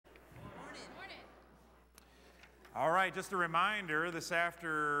All right, just a reminder this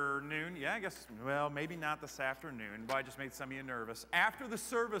afternoon, well, maybe not this afternoon, but I just made some of you nervous. After the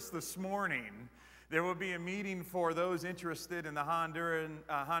service this morning, there will be a meeting for those interested in the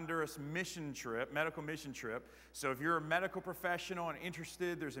Honduras mission trip, medical mission trip. So if you're a medical professional and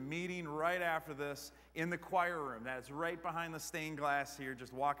interested, there's a meeting right after this in the choir room. That's right behind the stained glass here.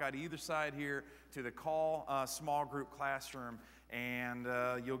 Just walk out either side here to the call small group classroom, and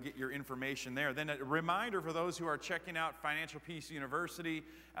you'll get your information there. Then a reminder for those who are checking out Financial Peace University,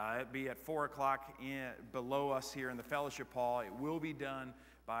 it'll be at 4 o'clock below us here in the fellowship hall. It will be done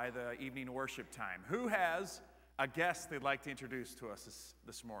by the evening worship time. Who has a guest they'd like to introduce to us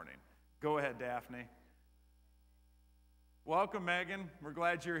this morning? Go ahead, Daphne. Welcome, Megan. We're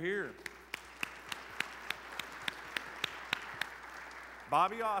glad you're here.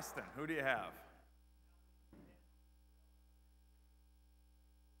 Bobby Austin, who do you have?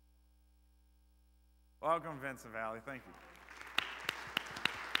 Welcome, Vincent Valley. Thank you.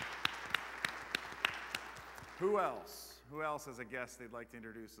 Who else? Who else has a guest they'd like to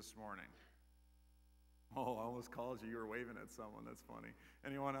introduce this morning? Oh, I almost called you. You were waving at someone. That's funny.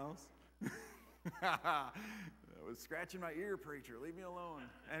 Anyone else? That was scratching my ear, preacher. Leave me alone.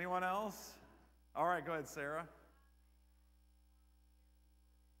 Anyone else? All right, go ahead, Sarah.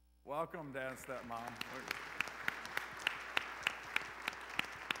 Welcome, Dad and Stepmom.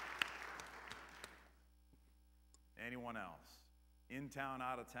 Anyone else? In town,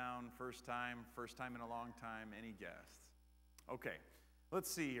 out of town, first time in a long time, any guests? Okay, let's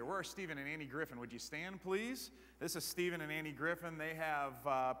see here. Where are Stephen and Annie Griffin? Would you stand, please? This is Stephen and Annie Griffin. They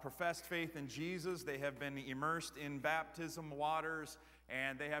have professed faith in Jesus. They have been immersed in baptism waters,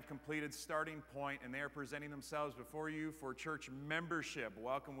 and they have completed Starting Point, and they are presenting themselves before you for church membership.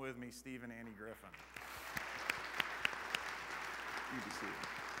 Welcome with me, Stephen and Annie Griffin. You can see it.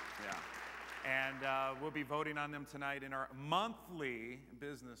 Yeah. And we'll be voting on them tonight in our monthly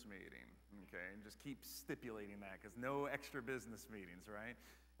business meeting. Okay, and just keep stipulating that because no extra business meetings, right?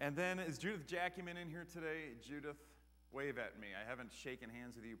 And then is Judith Jackyman in here today? Judith, wave at me. I haven't shaken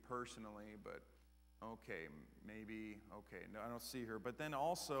hands with you personally, but okay, maybe, okay. No, I don't see her. But then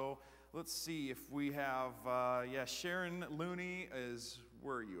also, let's see if we have, Sharon Looney is,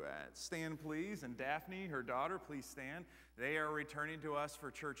 where are you at? Stand, please. And Daphne, her daughter, please stand. They are returning to us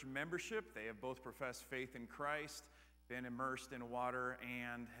for church membership. They have both professed faith in Christ, been immersed in water,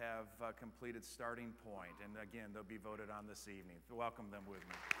 and have completed Starting Point. And again, they'll be voted on this evening. Welcome them with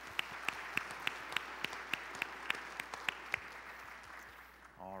me.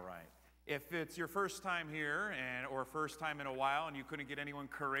 All right. If it's your first time here or first time in a while and you couldn't get anyone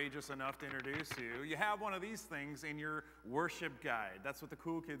courageous enough to introduce you, you have one of these things in your worship guide. That's what the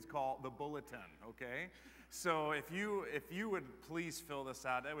cool kids call the bulletin, okay? So if you would please fill this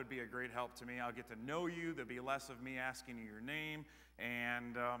out, that would be a great help to me. I'll get to know you. There'll be less of me asking you your name.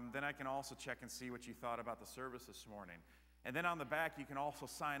 And then I can also check and see what you thought about the service this morning. And then on the back, you can also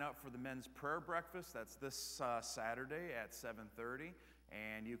sign up for the men's prayer breakfast. That's this Saturday at 7:30.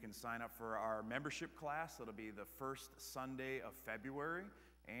 And you can sign up for our membership class. It'll be the first Sunday of February.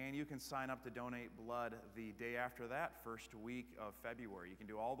 And you can sign up to donate blood the day after that, first week of February. You can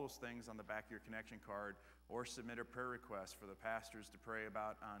do all those things on the back of your connection card or submit a prayer request for the pastors to pray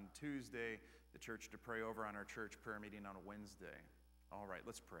about on Tuesday, the church to pray over on our church prayer meeting on Wednesday. All right,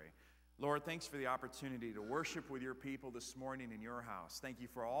 let's pray. Lord, thanks for the opportunity to worship with your people this morning in your house. Thank you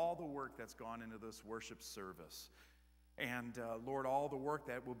for all the work that's gone into this worship service. And Lord, all the work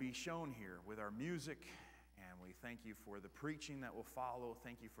that will be shown here with our music. And we thank you for the preaching that will follow.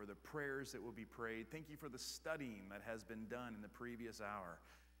 Thank you for the prayers that will be prayed. Thank you for the studying that has been done in the previous hour.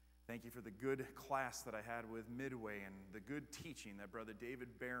 Thank you for the good class that I had with Midway and the good teaching that Brother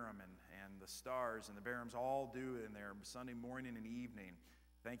David Barham and the Stars and the Barhams all do in their Sunday morning and evening.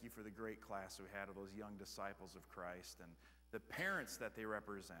 Thank you for the great class we had of those young disciples of Christ and the parents that they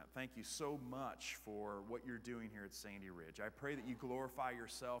represent. Thank you so much for what you're doing here at Sandy Ridge. I pray that you glorify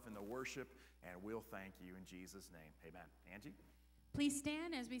yourself in the worship, and we'll thank you in Jesus' name. Amen. Angie? Please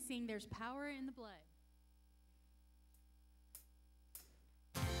stand as we sing There's Power in the Blood.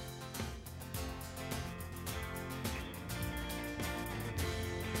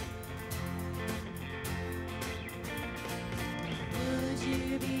 Would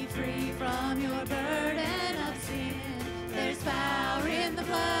you be free from your burden of sin? There's power in the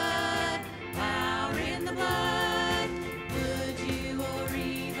blood, power in the blood. Would you or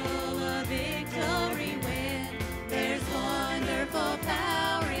evil a victory win? There's wonderful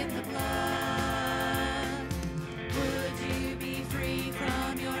power in the blood.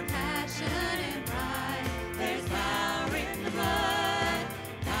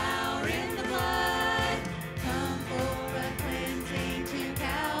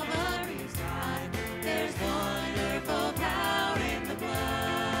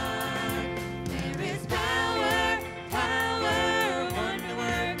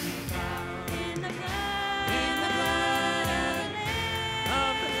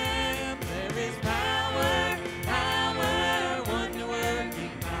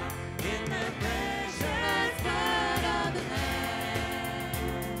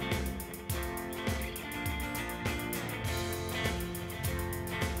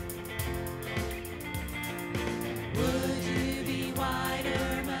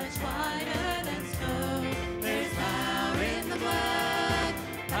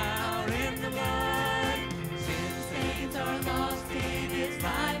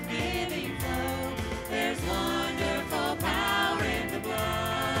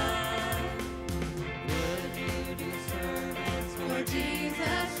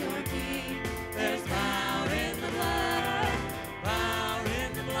 your King. There's power in the blood, power in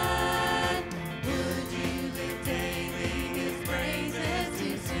the blood. Would you live daily his praises to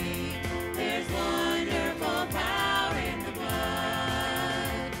sing? There's wonderful power in the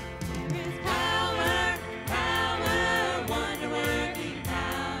blood. There is power, power, wonder-working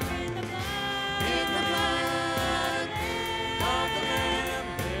power in the blood. In the blood of the Lamb,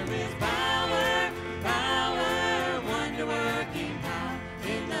 there is power, power, wonder-working power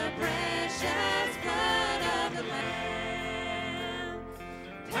in the precious blood of the Lamb.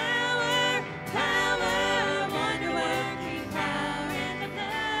 Power, power, wonder-working power in the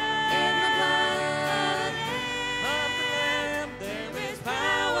blood. In the blood of the Lamb, there is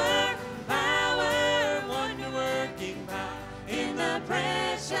power, power, wonder-working power in the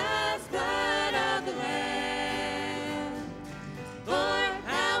precious blood of the Lamb. Lord,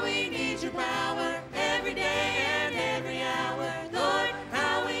 how we need your power every day and every hour. Lord,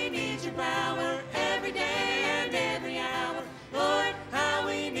 how we need your power every day and every hour. Lord, how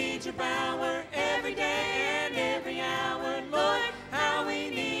we need your power every day and every hour. Lord, how we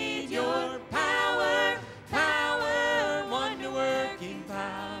need your power, power, wonder-working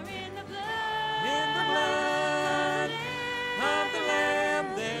power in the blood. In the blood of the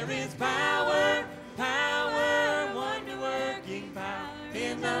Lamb, there is power, power, wonder-working power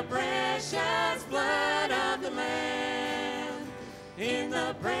in the precious blood of the Lamb. In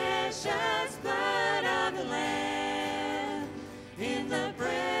the precious blood of the Lamb. In the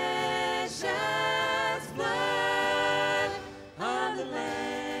precious blood of the Lamb.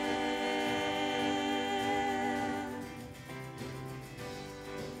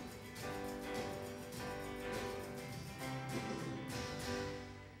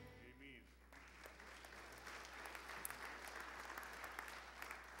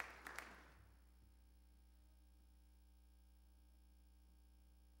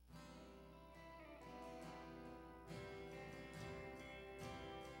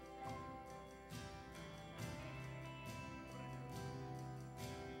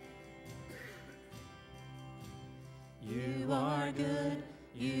 You are good,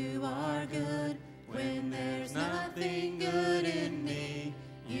 you are good, when there's nothing good in me.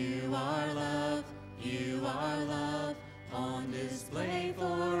 You are love, on display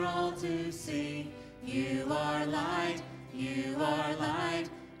for all to see. You are light,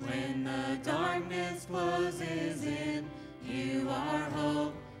 when the darkness closes in. You are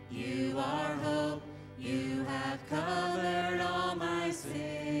hope, you have covered all my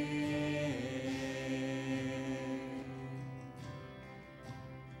sin.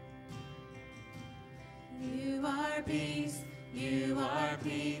 You are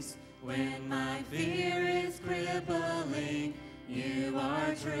peace, when my fear is crippling. You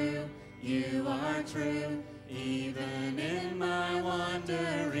are true, even in my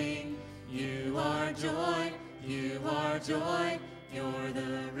wandering. You are joy, you're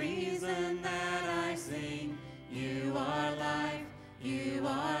the reason that I sing. You are life,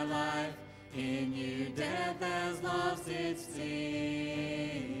 in you death has lost its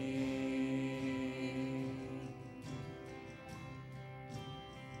sting.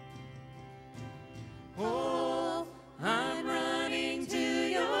 Oh, I'm running to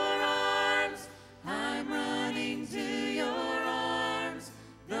your arms. I'm running to your arms.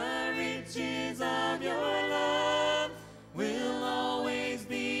 The riches of your love will always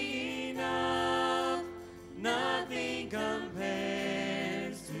be enough. Nothing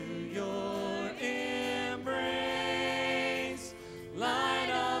compares to your embrace.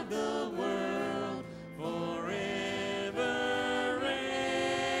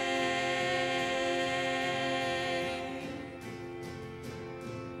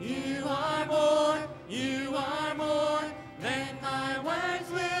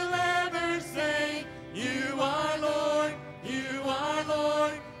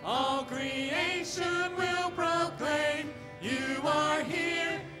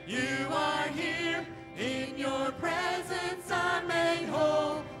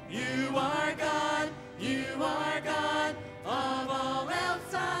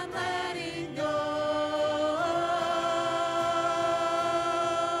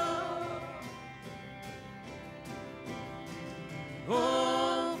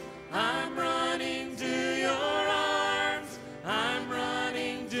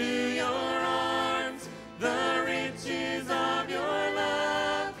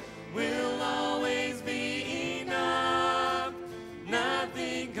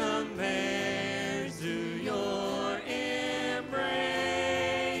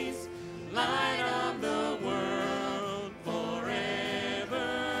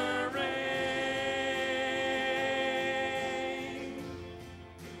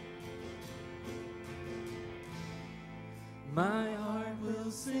 My heart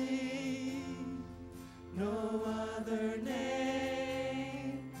will sing, no other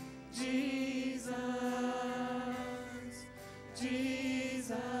name, Jesus,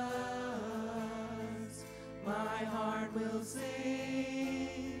 Jesus. My heart will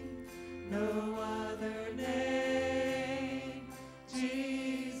sing, no other name,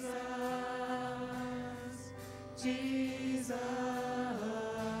 Jesus, Jesus.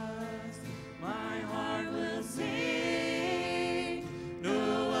 My heart will sing,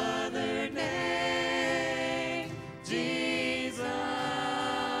 no other name, Jesus,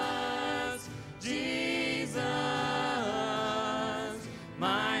 Jesus.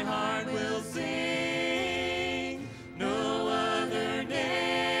 My heart will sing, no other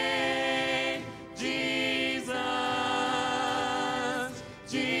name, Jesus,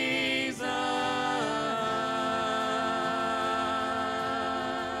 Jesus.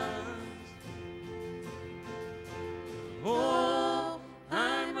 Oh,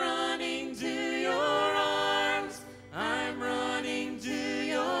 I'm running to your arms. I'm running to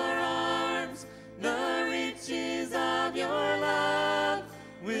your arms. The riches of your love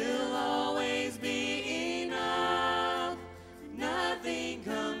will always be enough. Nothing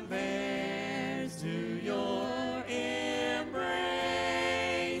compares to your embrace.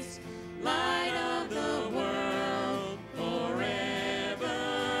 Light of the world,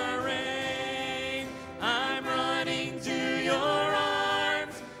 forever reign. I'm running to your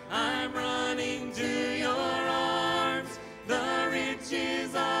arms. I'm running to your arms. The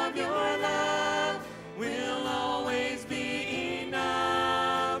riches of your love will always be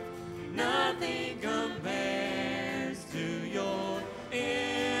enough. Nothing compares to your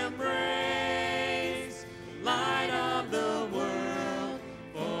embrace. Light of the world,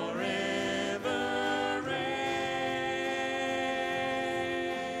 forever reign.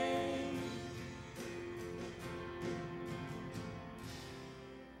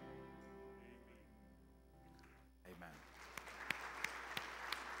 Amen.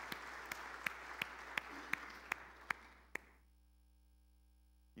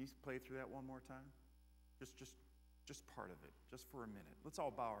 Can you play through that one more time? Just part of it, just for a minute. Let's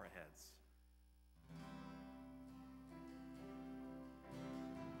all bow our heads.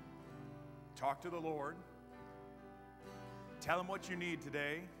 Talk to the Lord. Tell him what you need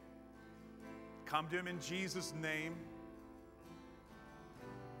today. Come to him in Jesus' name.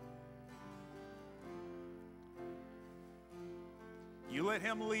 You let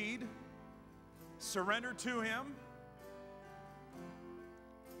him lead. Surrender to him.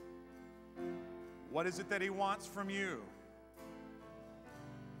 What is it that he wants from you?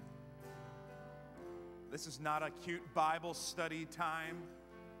 This is not a cute Bible study time.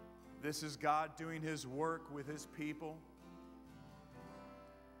 This is God doing his work with his people.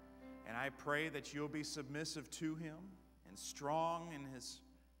 And I pray that you'll be submissive to him and strong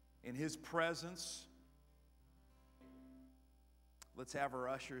in his presence. Let's have our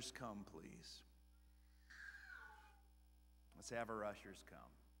ushers come, please. Let's have our ushers come.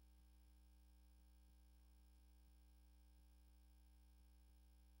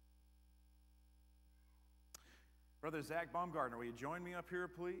 Brother Zach Baumgartner, will you join me up here,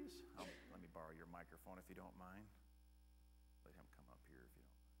 please? Oh, let me borrow your microphone if you don't mind. Let him come up here if you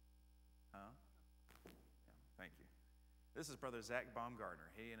don't mind. Huh? Yeah, thank you. This is Brother Zach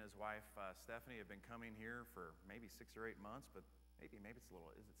Baumgartner. He and his wife, Stephanie, have been coming here for maybe 6 or 8 months, but maybe it's a little,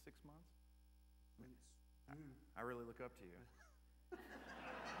 is it 6 months? I really look up to you.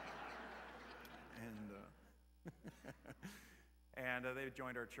 And they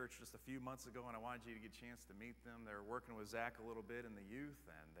joined our church just a few months ago, and I wanted you to get a chance to meet them. They're working with Zach a little bit in the youth,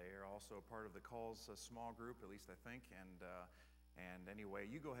 and they are also a part of the Calls small group, at least I think. And anyway,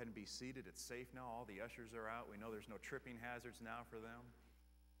 you go ahead and be seated. It's safe now. All the ushers are out. We know there's no tripping hazards now for them.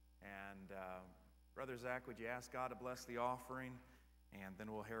 And Brother Zach, would you ask God to bless the offering? And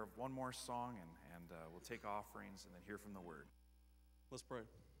then we'll hear one more song, and we'll take offerings and then hear from the Word. Let's pray.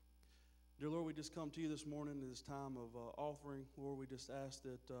 Dear Lord, we just come to you this morning in this time of offering. Lord, we just ask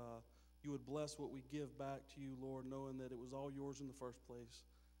that you would bless what we give back to you, Lord, knowing that it was all yours in the first place.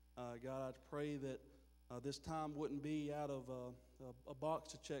 God, I pray that this time wouldn't be out of a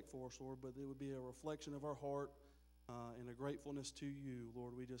box to check for us, Lord, but it would be a reflection of our heart and a gratefulness to you,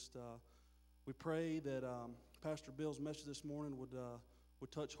 Lord. We pray that Pastor Bill's message this morning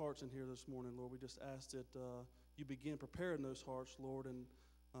would touch hearts in here this morning, Lord. We just ask that you begin preparing those hearts, Lord, and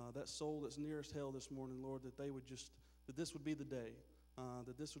that soul that's nearest hell this morning, Lord, that this would be the day,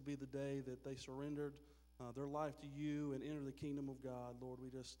 that they surrendered their life to you and enter the kingdom of God, Lord.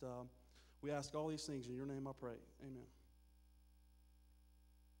 We ask all these things in your name I pray. Amen.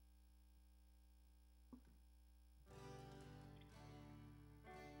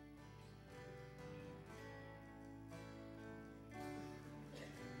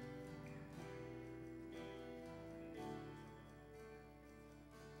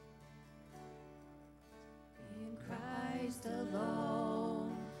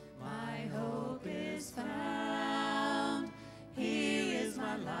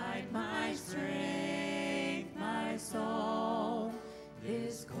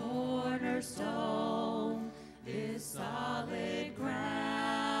 cornerstone, this solid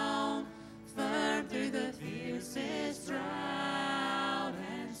ground, firm through the fiercest drought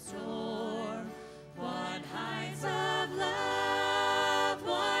and storm. What heights of love,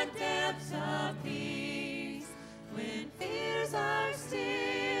 what depths of peace, when fears are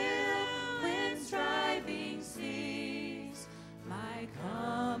still, when striving cease. My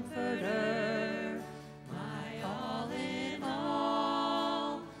comforter, my all in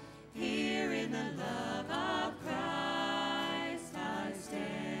all, here in the love of Christ I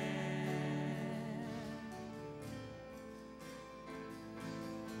stand.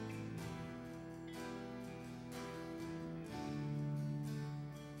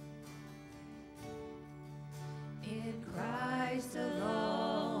 In Christ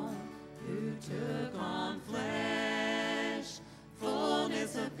alone, who took on flesh,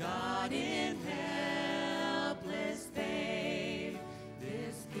 fullness of God in helpless babe,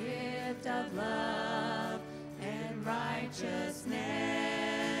 this gift of love and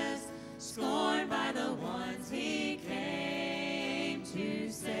righteousness, scorned by the ones he came to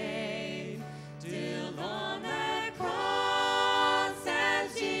save, till on that cross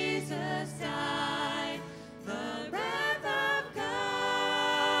as Jesus died, the wrath of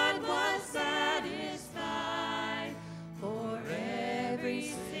God was satisfied, for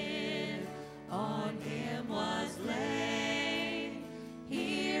every sin on him was laid.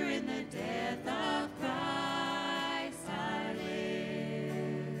 Here in the death of Christ I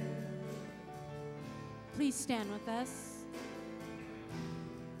live. Please stand with us.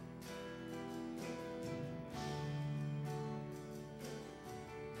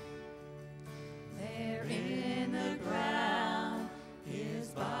 There in the ground his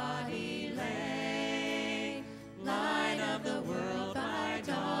body lay, light of the world by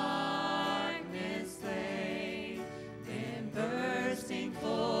darkness slain, then bursting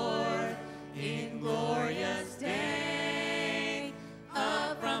forth in glorious day,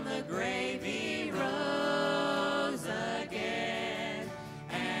 up from the grave he rose again,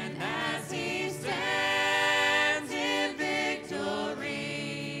 and as he stands in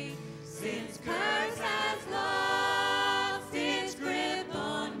victory, since curse has lost its grip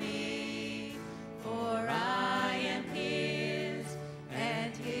on me, for I am his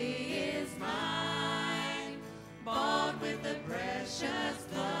and he is mine, bought with the precious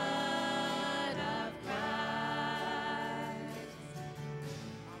blood of Christ.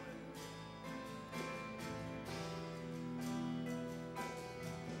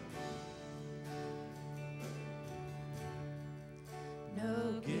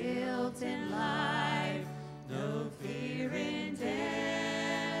 No guilt in life, no fear in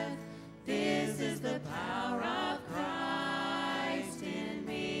death. This is the power of Christ in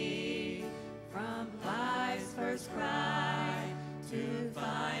me. From life's first cry to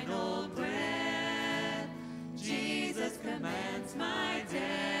final breath, Jesus commands my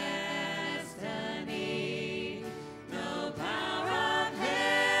destiny. No power of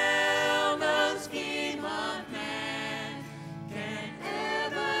hell, no scheme of man can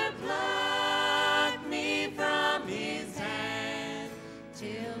ever pluck me from his hand,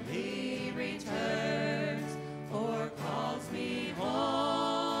 till he returns or calls me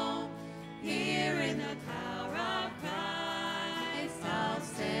home. Here in the power of Christ I'll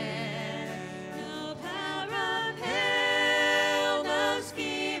stand. No power of hell, no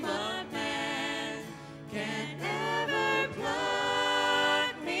scheme of man can ever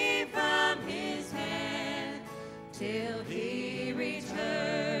pluck me from his hand, till he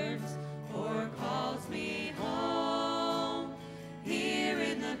returns or calls me home. Here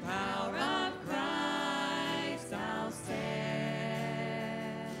in the power of Christ I'll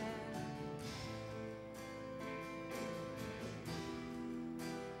stand.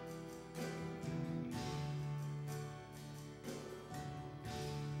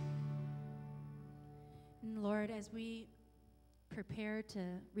 And Lord, as we prepare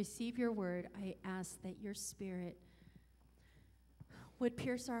to receive your word, I ask that your spirit would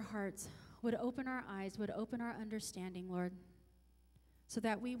pierce our hearts, would open our eyes, would open our understanding, Lord, so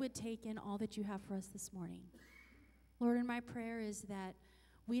that we would take in all that you have for us this morning. Lord, and my prayer is that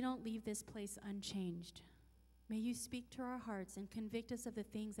we don't leave this place unchanged. May you speak to our hearts and convict us of the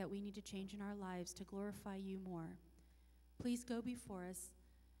things that we need to change in our lives to glorify you more. Please go before us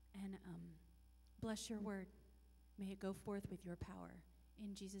and bless your word. May it go forth with your power.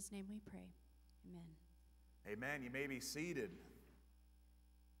 In Jesus' name we pray. Amen. Amen. You may be seated.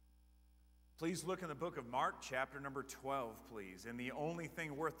 Please look in the book of Mark, chapter number 12, please. And the only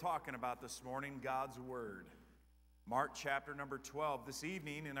thing worth talking about this morning, God's Word. Mark chapter number 12. This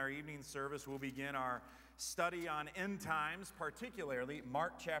evening, in our evening service, we'll begin our study on end times, particularly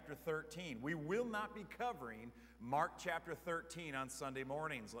Mark chapter 13. We will not be covering Mark chapter 13 on Sunday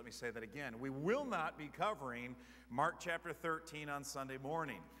mornings. Let me say that again. We will not be covering Mark chapter 13 on Sunday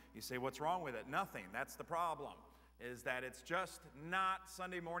morning. You say, what's wrong with it? Nothing. That's the problem, is that it's just not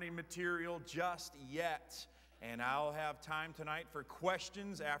Sunday morning material just yet. And I'll have time tonight for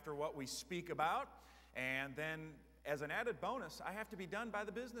questions after what we speak about. And then, as an added bonus, I have to be done by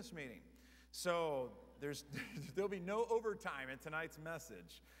the business meeting. So there'll be no overtime in tonight's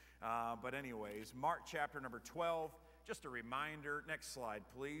message. But anyways, Mark chapter number 12, just a reminder. Next slide,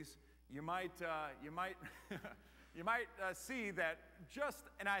 please. You might see that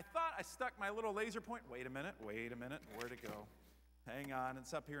and I thought I stuck my little laser point. Wait a minute, where'd it go? Hang on,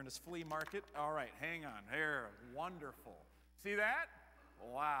 it's up here in this flea market. All right, hang on, here, wonderful. See that?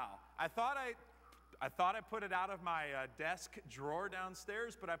 Wow. I thought I put it out of my desk drawer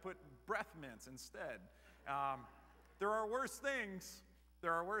downstairs, but I put breath mints instead. There are worse things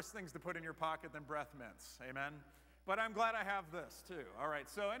to put in your pocket than breath mints, amen? But I'm glad I have this too. All right,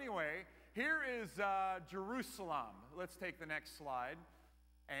 so anyway, here is Jerusalem. Let's take the next slide.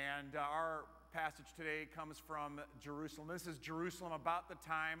 And our passage today comes from Jerusalem. This is Jerusalem about the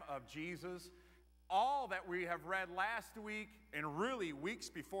time of Jesus. All that we have read last week, and really weeks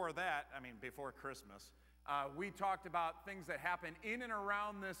before that, before Christmas, we talked about things that happened in and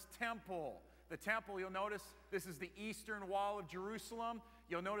around this temple. The temple, you'll notice, this is the eastern wall of Jerusalem.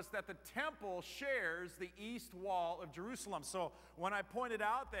 You'll notice that the temple shares the east wall of Jerusalem. So when I pointed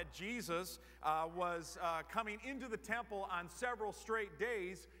out that Jesus was coming into the temple on several straight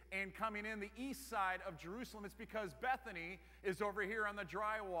days and coming in the east side of Jerusalem, it's because Bethany is over here on the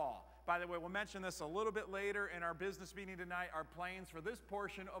dry wall. By the way, we'll mention this a little bit later in our business meeting tonight, our plans for this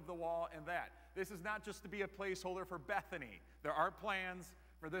portion of the wall and that. This is not just to be a placeholder for Bethany. There are plans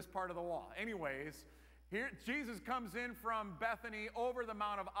for this part of the wall. Anyways, here Jesus comes in from Bethany over the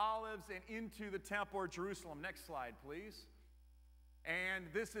Mount of Olives and into the temple or Jerusalem. Next slide, please. And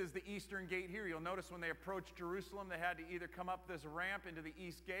this is the eastern gate here. You'll notice when they approached Jerusalem, they had to either come up this ramp into the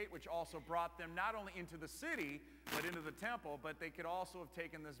east gate, which also brought them not only into the city, but into the temple, but they could also have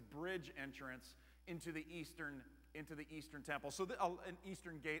taken this bridge entrance into the eastern temple. So an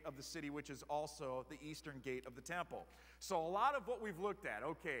eastern gate of the city, which is also the eastern gate of the temple. So a lot of what we've looked at,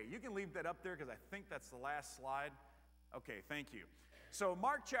 okay, you can leave that up there because I think that's the last slide. Okay, thank you. So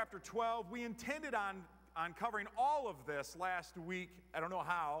Mark chapter 12, we intended on covering all of this last week. I don't know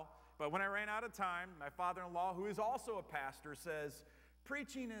how, but when I ran out of time, my father-in-law, who is also a pastor, says,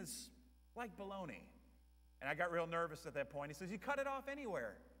 preaching is like baloney. And I got real nervous at that point. He says, you cut it off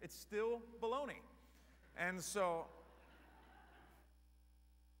anywhere. It's still baloney. And so,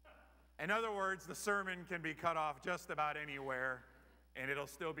 in other words, the sermon can be cut off just about anywhere, and it'll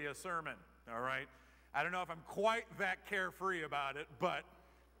still be a sermon, all right? I don't know if I'm quite that carefree about it, but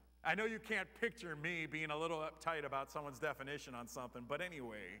I know you can't picture me being a little uptight about someone's definition on something, but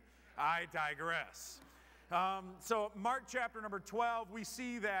anyway, I digress. So Mark chapter number 12, we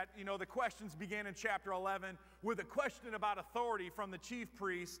see that, the questions began in chapter 11 with a question about authority from the chief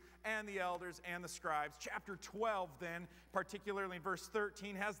priests and the elders and the scribes. Chapter 12 then, particularly in verse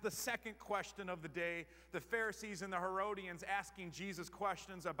 13, has the second question of the day, the Pharisees and the Herodians asking Jesus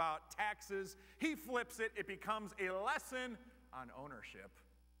questions about taxes. He flips it. It becomes a lesson on ownership.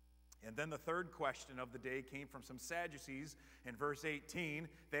 And then the third question of the day came from some Sadducees. In verse 18,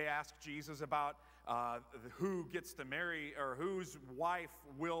 they asked Jesus about who gets to marry, or whose wife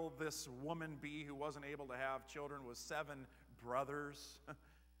will this woman be who wasn't able to have children with 7 brothers.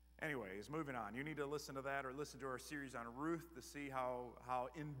 Anyways, moving on. You need to listen to that or listen to our series on Ruth to see how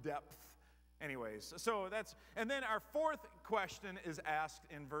in-depth. Anyways, so and then our fourth question is asked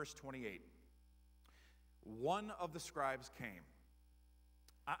in verse 28. One of the scribes came.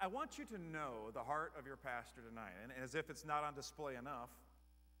 I want you to know the heart of your pastor tonight, and as if it's not on display enough,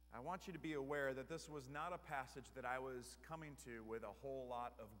 I want you to be aware that this was not a passage that I was coming to with a whole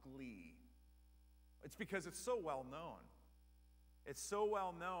lot of glee. It's because it's so well known. It's so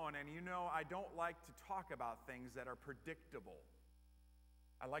well known, and I don't like to talk about things that are predictable.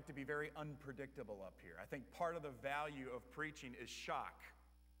 I like to be very unpredictable up here. I think part of the value of preaching is shock.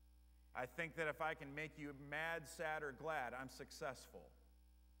 I think that if I can make you mad, sad, or glad, I'm successful.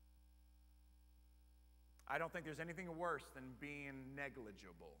 I don't think there's anything worse than being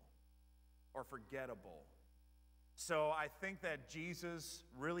negligible or forgettable. So I think that Jesus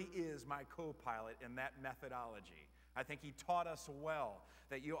really is my co-pilot in that methodology. I think he taught us well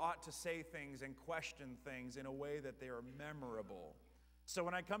that you ought to say things and question things in a way that they are memorable. So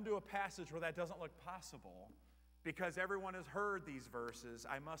when I come to a passage where that doesn't look possible, because everyone has heard these verses,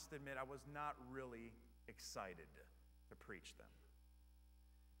 I must admit I was not really excited to preach them.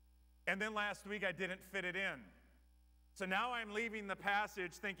 And then last week I didn't fit it in. So now I'm leaving the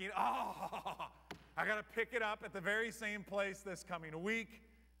passage thinking, oh, I got to pick it up at the very same place this coming week.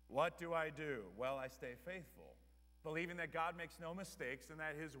 What do I do? Well, I stay faithful, believing that God makes no mistakes and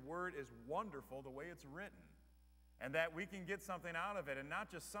that His Word is wonderful the way it's written, and that we can get something out of it, and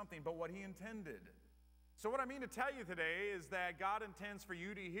not just something, but what He intended. So what I mean to tell you today is that God intends for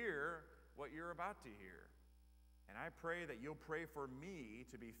you to hear what you're about to hear. And I pray that you'll pray for me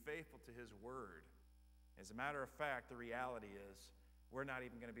to be faithful to His Word. As a matter of fact, the reality is we're not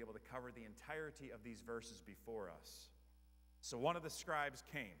even going to be able to cover the entirety of these verses before us. So one of the scribes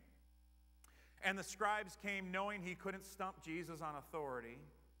came. And the scribes came knowing he couldn't stump Jesus on authority,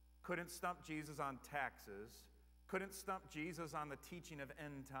 couldn't stump Jesus on taxes, couldn't stump Jesus on the teaching of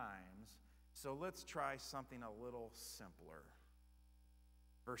end times. So let's try something a little simpler.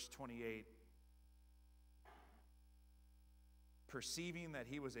 Verse 28. Perceiving that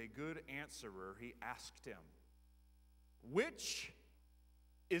he was a good answerer, he asked him, which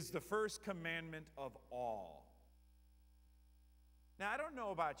is the first commandment of all? Now, I don't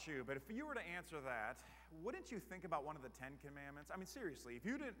know about you, but if you were to answer that, wouldn't you think about one of the 10 commandments? I mean, seriously, if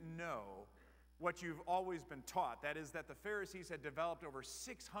you didn't know what you've always been taught, that is that the Pharisees had developed over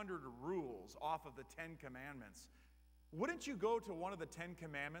 600 rules off of the 10 commandments, wouldn't you go to one of the 10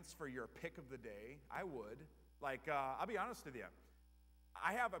 commandments for your pick of the day? I would. Like, I'll be honest with you.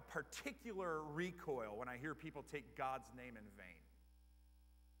 I have a particular recoil when I hear people take God's name in vain.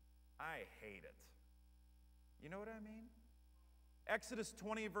 I hate it. You know what I mean? Exodus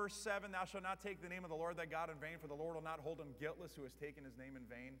 20, verse 7, thou shalt not take the name of the Lord thy God in vain, for the Lord will not hold him guiltless who has taken his name in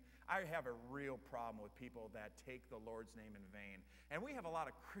vain. I have a real problem with people that take the Lord's name in vain. And we have a lot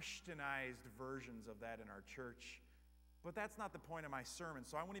of Christianized versions of that in our church. But that's not the point of my sermon,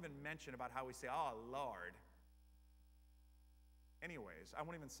 so I won't even mention about how we say, oh, Lord. Anyways, I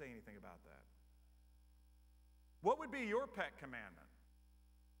won't even say anything about that. What would be your pet commandment?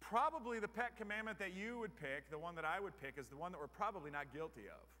 Probably the pet commandment that you would pick, the one that I would pick, is the one that we're probably not guilty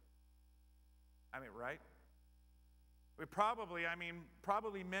of. I mean, right?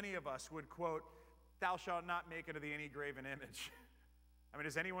 Probably many of us would quote, thou shalt not make unto thee any graven image. I mean,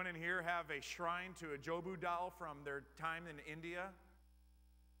 does anyone in here have a shrine to a Jobu doll from their time in India?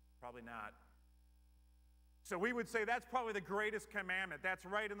 Probably not. So we would say that's probably the greatest commandment. That's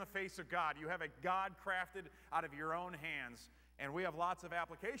right in the face of God. You have a God crafted out of your own hands. And we have lots of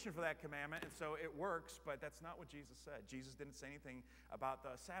application for that commandment, and so it works, but that's not what Jesus said. Jesus didn't say anything about the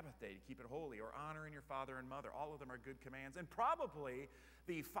Sabbath day, to keep it holy, or honoring your father and mother. All of them are good commands. And probably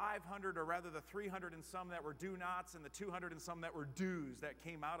the 500, or rather the 300 and some that were do-nots, and the 200 and some that were do's that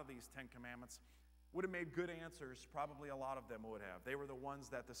came out of these 10 commandments would have made good answers. Probably a lot of them would have. They were the ones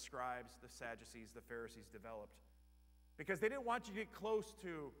that the scribes, the Sadducees, the Pharisees developed. Because they didn't want you to get close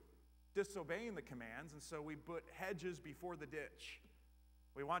to disobeying the commands, and so we put hedges before the ditch.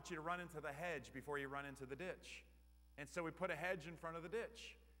 We want you to run into the hedge before you run into the ditch. And so we put a hedge in front of the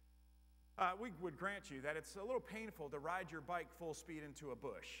ditch. We would grant you that it's a little painful to ride your bike full speed into a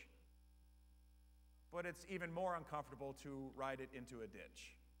bush, but it's even more uncomfortable to ride it into a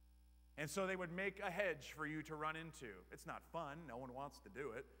ditch. And so they would make a hedge for you to run into. It's not fun. No one wants to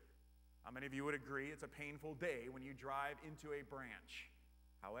do it. How many of you would agree it's a painful day when you drive into a branch?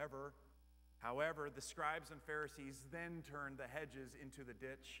 However, the scribes and Pharisees then turned the hedges into the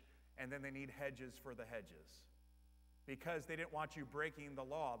ditch, and then they need hedges for the hedges, because they didn't want you breaking the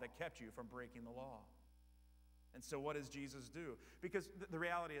law that kept you from breaking the law. And so what does Jesus do? Because the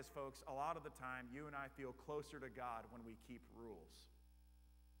reality is, folks, a lot of the time you and I feel closer to God when we keep rules.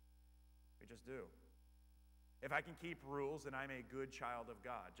 We just do. If I can keep rules, then I'm a good child of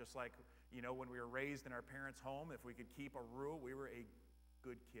God. Just like, when we were raised in our parents' home, if we could keep a rule, we were a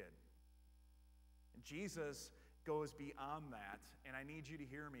good kid. And Jesus goes beyond that, and I need you to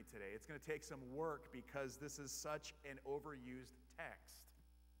hear me today. It's going to take some work because this is such an overused text.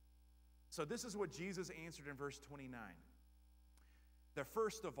 So this is what Jesus answered in verse 29. The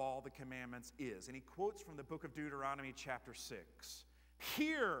first of all the commandments is, and he quotes from the book of Deuteronomy chapter 6.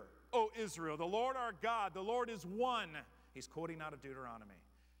 Hear, O Israel, the Lord our God, the Lord is one. He's quoting out of Deuteronomy.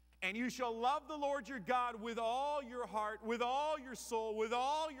 And you shall love the Lord your God with all your heart, with all your soul, with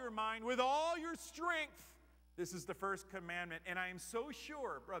all your mind, with all your strength. This is the first commandment. And I am so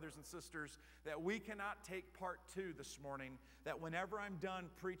sure, brothers and sisters, that we cannot take part 2 this morning, that whenever I'm done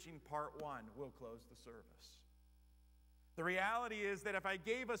preaching part 1, we'll close the service. The reality is that if I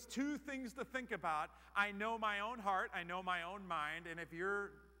gave us 2 things to think about, I know my own heart, I know my own mind, and if you're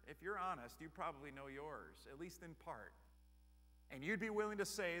honest, you probably know yours, at least in part. And you'd be willing to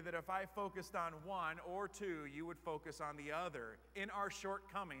say that if I focused on one or two, you would focus on the other. In our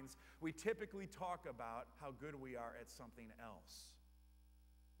shortcomings, we typically talk about how good we are at something else.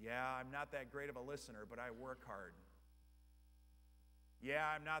 Yeah, I'm not that great of a listener, but I work hard. Yeah,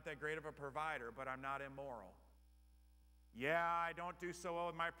 I'm not that great of a provider, but I'm not immoral. Yeah, I don't do so well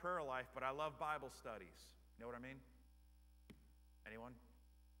with my prayer life, but I love Bible studies. You know what I mean? Anyone?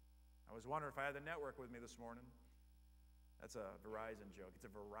 I was wondering if I had the network with me this morning. That's a Verizon joke. It's a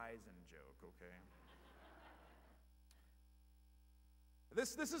Verizon joke, okay?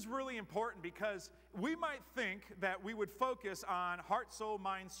 This is really important because we might think that we would focus on heart, soul,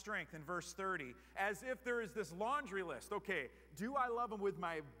 mind, strength in verse 30 as if there is this laundry list. Okay, do I love him with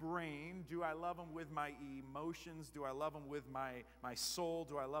my brain? Do I love him with my emotions? Do I love him with my soul?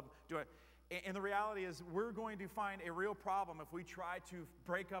 And the reality is we're going to find a real problem if we try to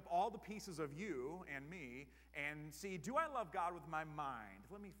break up all the pieces of you and me and see, do I love God with my mind?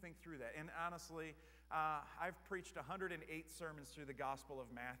 Let me think through that. And honestly, I've preached 108 sermons through the Gospel of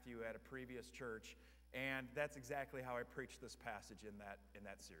Matthew at a previous church, and that's exactly how I preached this passage in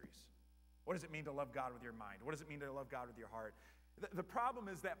that series. What does it mean to love God with your mind? What does it mean to love God with your heart? The problem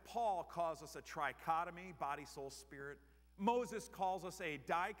is that Paul calls us a trichotomy, body, soul, spirit. Moses calls us a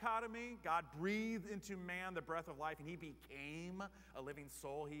dichotomy. God breathed into man the breath of life, and he became a living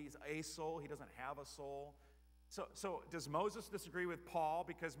soul. He's a soul. He doesn't have a soul. So does Moses disagree with Paul?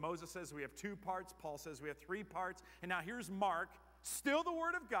 Because Moses says we have 2 parts. Paul says we have 3 parts. And now here's Mark, still the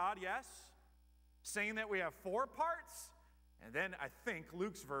Word of God, yes, saying that we have 4 parts. And then I think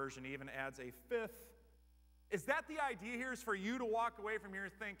Luke's version even adds a 5th. Is that the idea here, is for you to walk away from here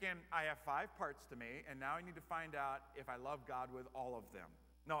thinking, I have 5 parts to me, and now I need to find out if I love God with all of them?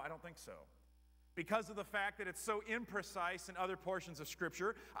 No, I don't think so. Because of the fact that it's so imprecise in other portions of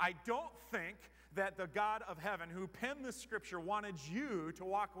Scripture, I don't think that the God of heaven who penned this Scripture wanted you to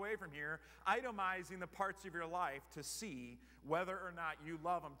walk away from here itemizing the parts of your life to see whether or not you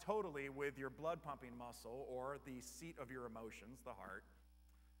love him totally with your blood pumping muscle or the seat of your emotions, the heart,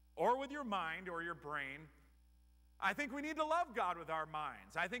 or with your mind or your brain. I think we need to love God with our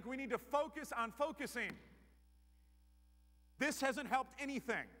minds. I think we need to focus on focusing. This hasn't helped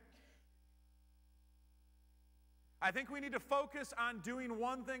anything. I think we need to focus on doing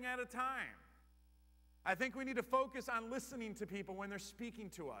one thing at a time. I think we need to focus on listening to people when they're speaking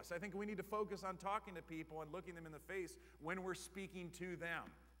to us. I think we need to focus on talking to people and looking them in the face when we're speaking to them.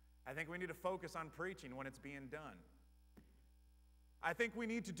 I think we need to focus on preaching when it's being done. I think we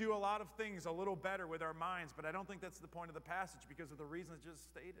need to do a lot of things a little better with our minds, but I don't think that's the point of the passage because of the reasons just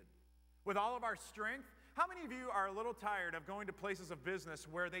stated. With all of our strength, how many of you are a little tired of going to places of business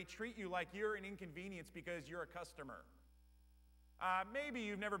where they treat you like you're an inconvenience because you're a customer? Maybe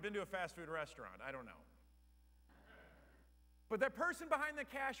you've never been to a fast food restaurant. I don't know. But that person behind the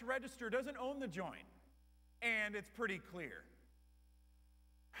cash register doesn't own the joint, and it's pretty clear.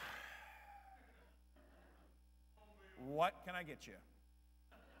 What can I get you?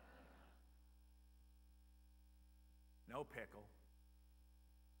 No pickle.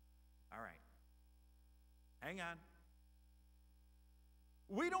 All right. Hang on.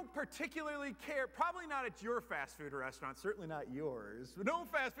 We don't particularly care, probably not at your fast food restaurant, certainly not yours. No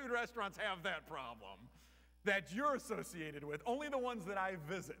fast food restaurants have that problem that you're associated with, only the ones that I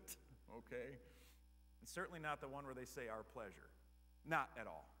visit, okay? And certainly not the one where they say our pleasure. Not at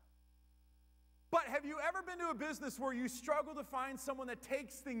all. But have you ever been to a business where you struggle to find someone that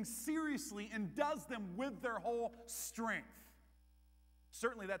takes things seriously and does them with their whole strength?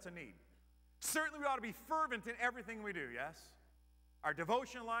 Certainly that's a need. Certainly we ought to be fervent in everything we do, yes? Our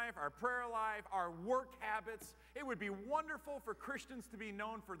devotion life, our prayer life, our work habits. It would be wonderful for Christians to be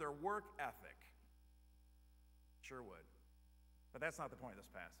known for their work ethic. Sure would. But that's not the point of this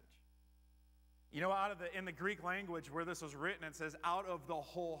passage. You know, in the Greek language where this was written, it says, out of the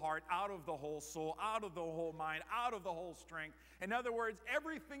whole heart, out of the whole soul, out of the whole mind, out of the whole strength. In other words,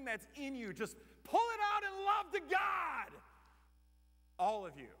 everything that's in you, just pull it out and love to God. All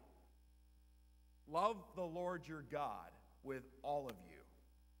of you. Love the Lord your God with all of you.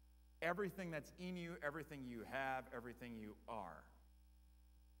 Everything that's in you, everything you have, everything you are.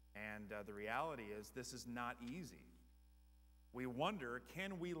 And the reality is, this is not easy. We wonder,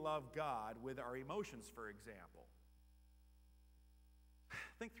 can we love God with our emotions, for example?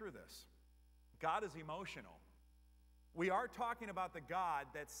 Think through this. God is emotional. We are talking about the God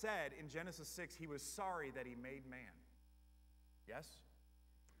that said in Genesis 6 he was sorry that he made man. Yes?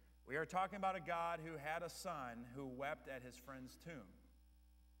 We are talking about a God who had a son who wept at his friend's tomb.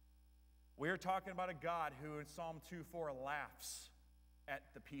 We are talking about a God who in Psalm 2:4 laughs at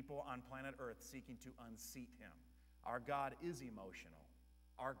the people on planet Earth seeking to unseat him. Our God is emotional.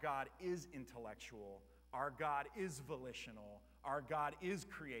 Our God is intellectual. Our God is volitional. Our God is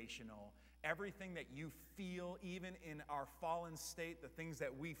creational. Everything that you feel, even in our fallen state, the things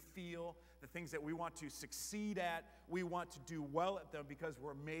that we feel, the things that we want to succeed at, we want to do well at them because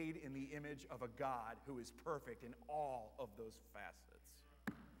we're made in the image of a God who is perfect in all of those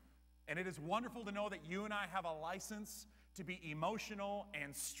facets. And it is wonderful to know that you and I have a license to be emotional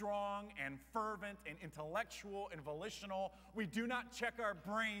and strong and fervent and intellectual and volitional. We do not check our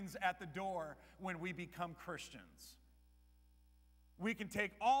brains at the door when we become Christians. We can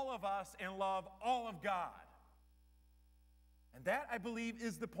take all of us and love all of God. And that, I believe,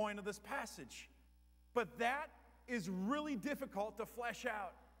 is the point of this passage. But that is really difficult to flesh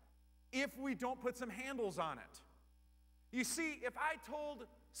out if we don't put some handles on it. You see, if I told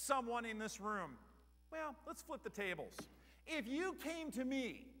someone in this room, well, let's flip the tables. If you came to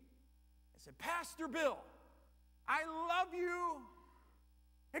me and said, Pastor Bill, I love you,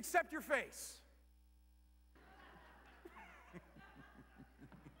 except your face.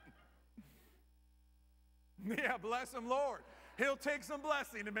 Yeah, bless him, Lord. He'll take some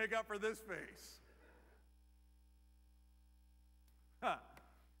blessing to make up for this face. Huh.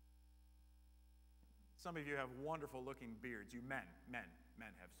 Some of you have wonderful looking beards. You men have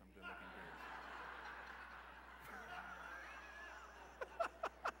some good looking beards.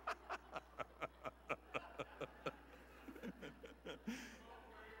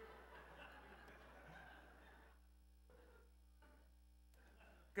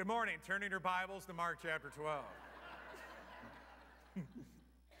 Good morning. Turn in your Bibles to Mark chapter 12.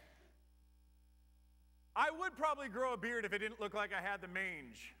 I would probably grow a beard if it didn't look like I had the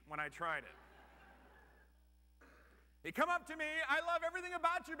mange when I tried it. He come up to me, I love everything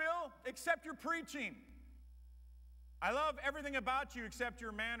about you, Bill, except your preaching. I love everything about you except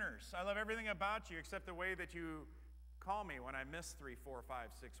your manners. I love everything about you except the way that you call me when I miss 3, 4, 5,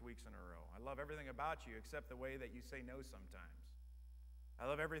 6 weeks in a row. I love everything about you except the way that you say no sometimes. I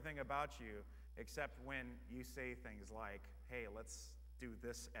love everything about you except when you say things like, hey, let's do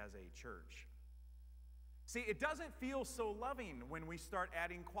this as a church. See, it doesn't feel so loving when we start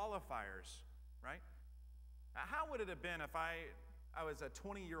adding qualifiers, right? How would it have been if I was a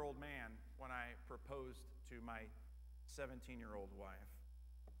 20-year-old man when I proposed to my 17-year-old wife?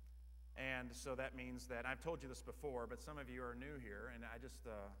 And so that means that, I've told you this before, but some of you are new here, and I just,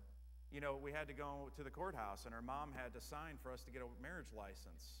 we had to go to the courthouse, and our mom had to sign for us to get a marriage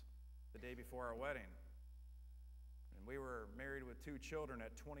license the day before our wedding. And we were married with 2 children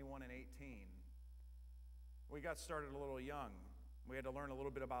at 21 and 18. We got started a little young. We had to learn a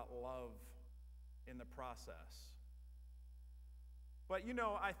little bit about love in the process. But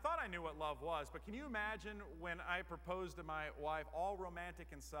I thought I knew what love was, but can you imagine when I proposed to my wife, all romantic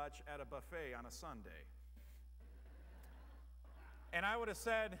and such, at a buffet on a Sunday? And I would have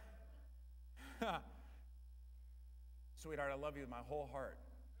said, sweetheart, I love you with my whole heart,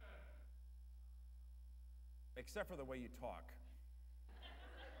 except for the way you talk.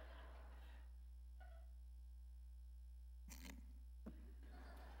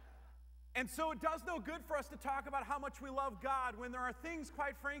 And so it does no good for us to talk about how much we love God when there are things,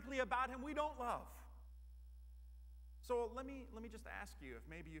 quite frankly, about Him we don't love. So let me just ask you if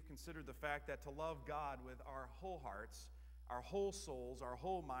maybe you've considered the fact that to love God with our whole hearts, our whole souls, our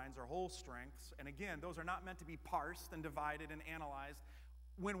whole minds, our whole strengths, and again, those are not meant to be parsed and divided and analyzed.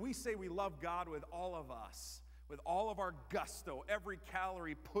 When we say we love God with all of us, with all of our gusto, every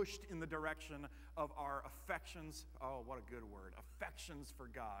calorie pushed in the direction of our affections, oh, what a good word, affections for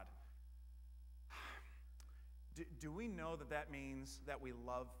God. Do we know that that means that we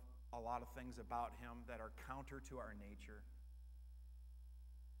love a lot of things about Him that are counter to our nature?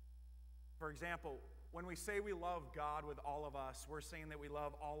 For example, when we say we love God with all of us, we're saying that we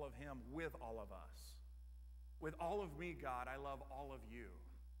love all of Him with all of us. With all of me, God, I love all of you.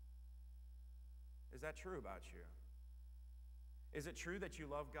 Is that true about you? Is it true that you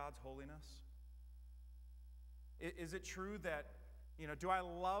love God's holiness? Is it true that, do I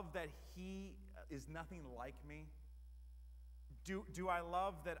love that He is nothing like me? Do I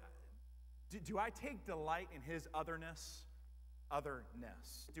love that? Do I take delight in His otherness?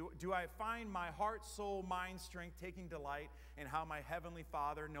 Do I find my heart, soul, mind, strength taking delight in how my Heavenly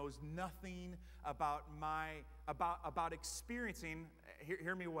Father knows nothing about experiencing?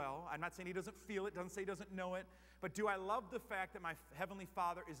 Hear me well. I'm not saying He doesn't feel it, doesn't say He doesn't know it, but do I love the fact that my Heavenly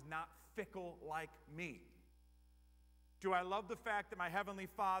Father is not fickle like me? Do I love the fact that my Heavenly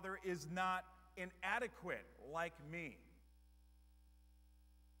Father is not inadequate like me?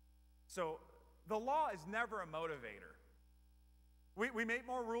 So the law is never a motivator. We make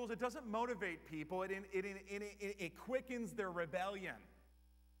more rules. It doesn't motivate people. It quickens their rebellion.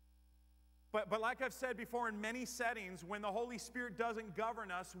 But like I've said before, in many settings, when the Holy Spirit doesn't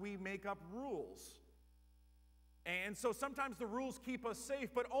govern us, we make up rules. And so sometimes the rules keep us safe,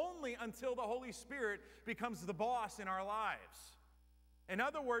 but only until the Holy Spirit becomes the boss in our lives. In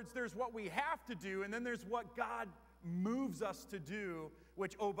other words, there's what we have to do, and then there's what God moves us to do,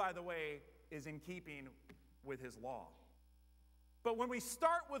 which, oh, by the way, is in keeping with His law. But when we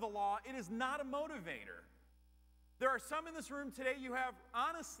start with a law, it is not a motivator. There are some in this room today, you have,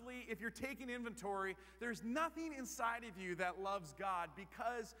 honestly, if you're taking inventory, there's nothing inside of you that loves God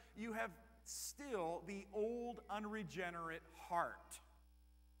because you have still the old, unregenerate heart.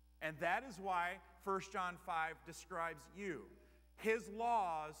 And that is why 1 John 5 describes you. His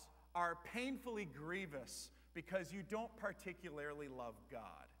laws are painfully grievous because you don't particularly love God.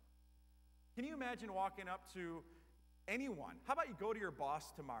 Can you imagine walking up to anyone? How about you go to your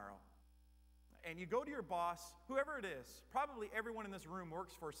boss tomorrow? And you go to your boss, whoever it is, probably everyone in this room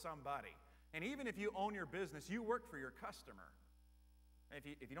works for somebody. And even if you own your business, you work for your customer.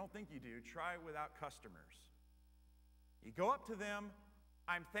 If you don't think you do, try without customers. You go up to them,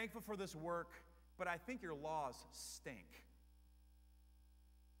 I'm thankful for this work, but I think your laws stink.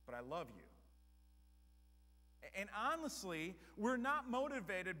 But I love you. And honestly, we're not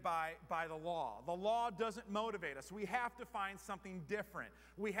motivated by the law. The law doesn't motivate us. We have to find something different.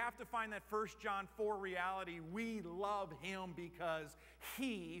 We have to find that 1 John 4 reality. We love Him because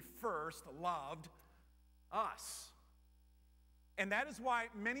He first loved us. And that is why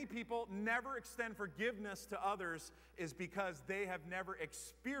many people never extend forgiveness to others, is because they have never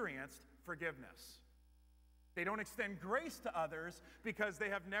experienced forgiveness. They don't extend grace to others because they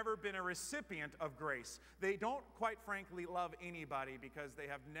have never been a recipient of grace. They don't, quite frankly, love anybody because they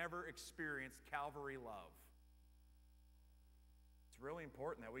have never experienced Calvary love. It's really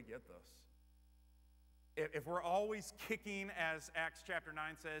important that we get this. If we're always kicking, as Acts chapter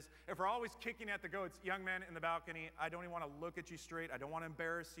 9 says, if we're always kicking at the goats, young men in the balcony, I don't even want to look at you straight. I don't want to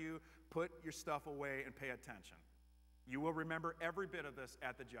embarrass you. Put your stuff away and pay attention. You will remember every bit of this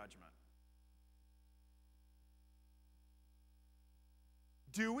at the judgment.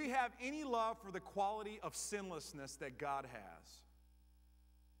 Do we have any love for the quality of sinlessness that God has?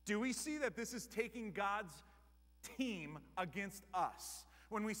 Do we see that this is taking God's team against us?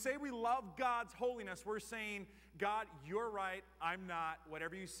 When we say we love God's holiness, we're saying, God, you're right, I'm not.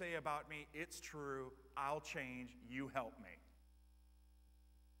 Whatever you say about me, it's true. I'll change. You help me.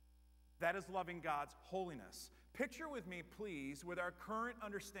 That is loving God's holiness. Picture with me, please, with our current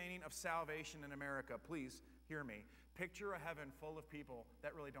understanding of salvation in America. Please hear me. Picture a heaven full of people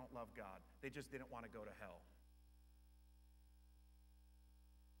that really don't love God. They just didn't want to go to hell.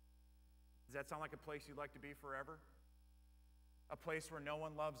 Does that sound like a place you'd like to be forever? A place where no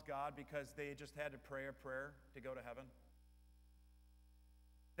one loves God because they just had to pray a prayer to go to heaven?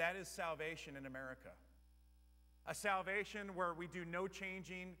 That is salvation in America. A salvation where we do no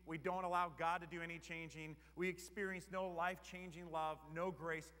changing, we don't allow God to do any changing, we experience no life-changing love, no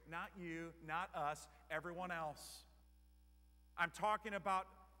grace, not you, not us, everyone else. I'm talking about,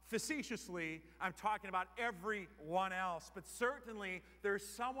 facetiously, I'm talking about everyone else. But certainly, there's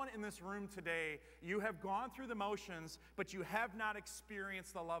someone in this room today, you have gone through the motions, but you have not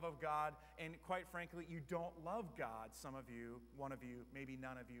experienced the love of God. And quite frankly, you don't love God, some of you, one of you, maybe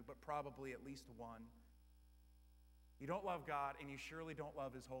none of you, but probably at least one. You don't love God, and you surely don't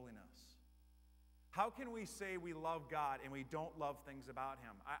love His holiness. How can we say we love God and we don't love things about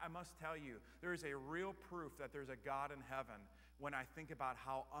Him? I must tell you, there is a real proof that there's a God in heaven when I think about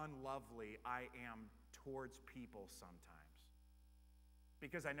how unlovely I am towards people sometimes.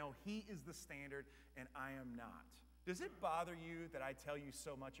 Because I know He is the standard and I am not. Does it bother you that I tell you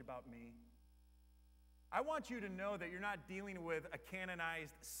so much about me? I want you to know that you're not dealing with a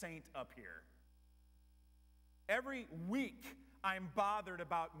canonized saint up here. Every week, I'm bothered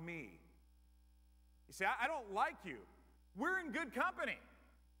about me. You see, I don't like you. We're in good company.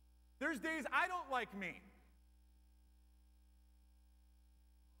 There's days I don't like me.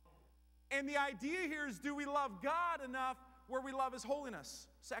 And the idea here is, do we love God enough where we love His holiness?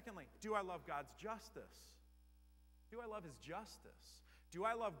 Secondly, do I love God's justice? Do I love His justice? Do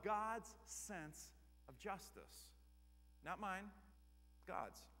I love God's sense of justice? Not mine,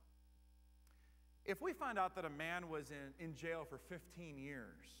 God's. If we find out that a man was in jail for 15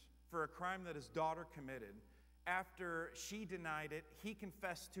 years for a crime that his daughter committed, after she denied it, he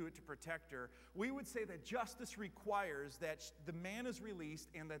confessed to it to protect her, we would say that justice requires that the man is released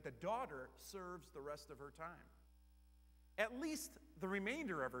and that the daughter serves the rest of her time. At least the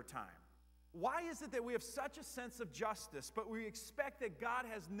remainder of her time. Why is it that we have such a sense of justice, but we expect that God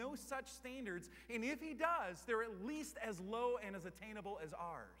has no such standards, and if He does, they're at least as low and as attainable as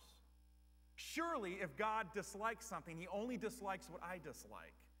ours? Surely, if God dislikes something, He only dislikes what I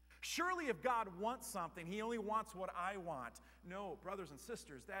dislike. Surely, if God wants something, He only wants what I want. No, brothers and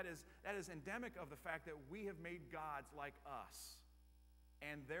sisters, that is endemic of the fact that we have made gods like us,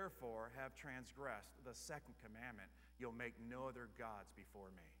 and therefore have transgressed the second commandment: you'll make no other gods before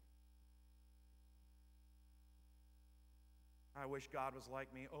me. I wish God was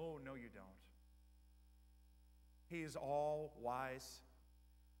like me. Oh, no, you don't. He is all wise.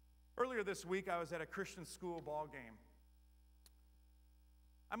 Earlier this week, I was at a Christian school ball game.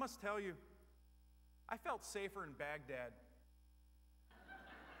 I must tell you, I felt safer in Baghdad.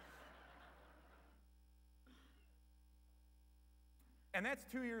 And that's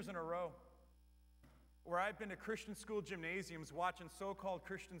 2 years in a row where I've been to Christian school gymnasiums watching so-called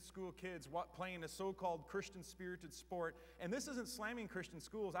Christian school kids playing a so-called Christian-spirited sport. And this isn't slamming Christian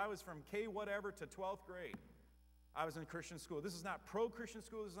schools. I was from K-whatever to 12th grade. I was in Christian school. This is not pro-Christian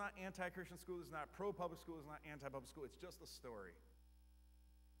school. This is not anti-Christian school. This is not pro-public school. This is not anti-public school. It's just a story.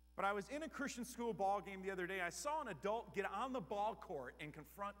 But I was in a Christian school ball game the other day. I saw an adult get on the ball court and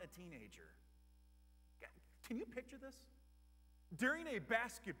confront a teenager. Can you picture this? During a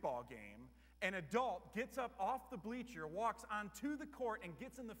basketball game, an adult gets up off the bleacher, walks onto the court, and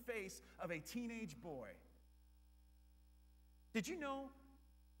gets in the face of a teenage boy. Did you know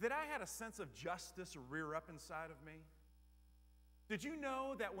that I had a sense of justice rear up inside of me? Did you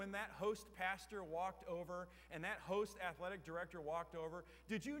know that when that host pastor walked over and that host athletic director walked over,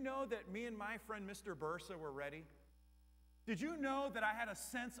 did you know that me and my friend Mr. Bursa were ready? Did you know that I had a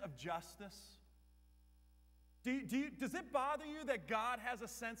sense of justice? Does it bother you that God has a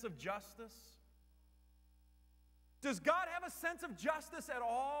sense of justice? Does God have a sense of justice at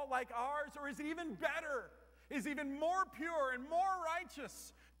all like ours, or is it even better? Is it even more pure and more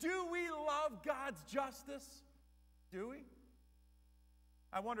righteous? Do we love God's justice? Do we?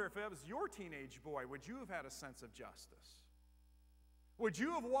 I wonder if it was your teenage boy, would you have had a sense of justice? Would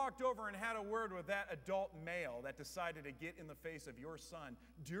you have walked over and had a word with that adult male that decided to get in the face of your son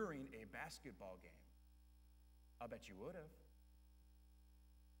during a basketball game? I bet you would have.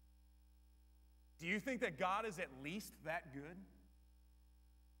 Do you think that God is at least that good?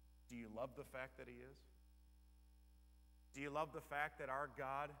 Do you love the fact that He is? Do you love the fact that our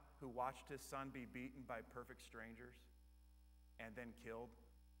God, who watched His Son be beaten by perfect strangers and then killed,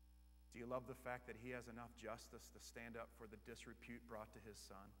 do you love the fact that He has enough justice to stand up for the disrepute brought to His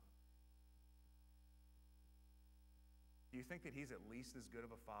Son? Do you think that He's at least as good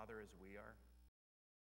of a father as we are?